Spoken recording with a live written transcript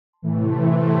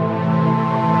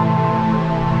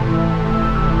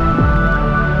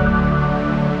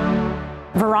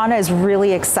Verana is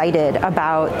really excited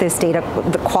about this data,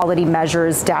 the quality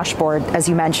measures dashboard, as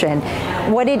you mentioned.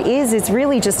 What it is, it's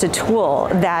really just a tool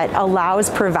that allows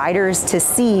providers to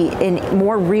see in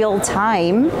more real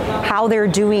time how they're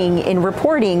doing in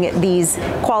reporting these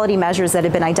quality measures that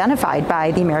have been identified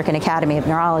by the American Academy of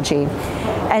Neurology.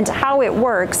 And how it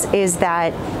works is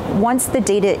that once the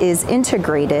data is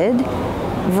integrated,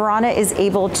 Verana is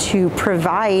able to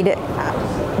provide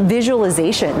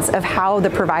visualizations of how the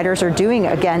providers are doing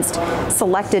against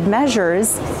selected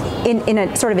measures in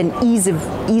a sort of an ease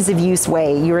of use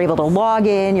way. You're able to log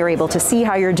in, you're able to see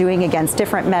how you're doing against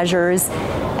different measures.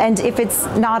 And if it's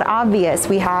not obvious,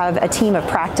 we have a team of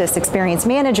practice experience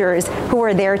managers who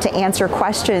are there to answer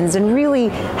questions and really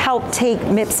help take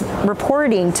MIPS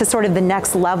reporting to sort of the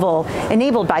next level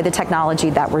enabled by the technology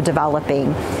that we're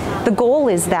developing. The goal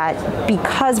is that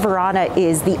because Verana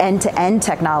is the end-to-end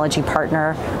technology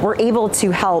partner, we're able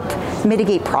to help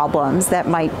mitigate problems that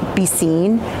might be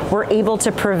seen. We're able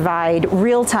to provide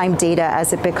real-time data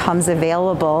as it becomes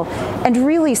available and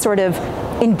really sort of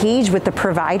engage with the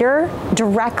provider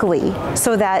directly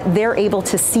so that they're able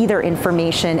to see their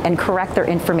information and correct their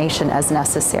information as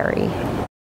necessary.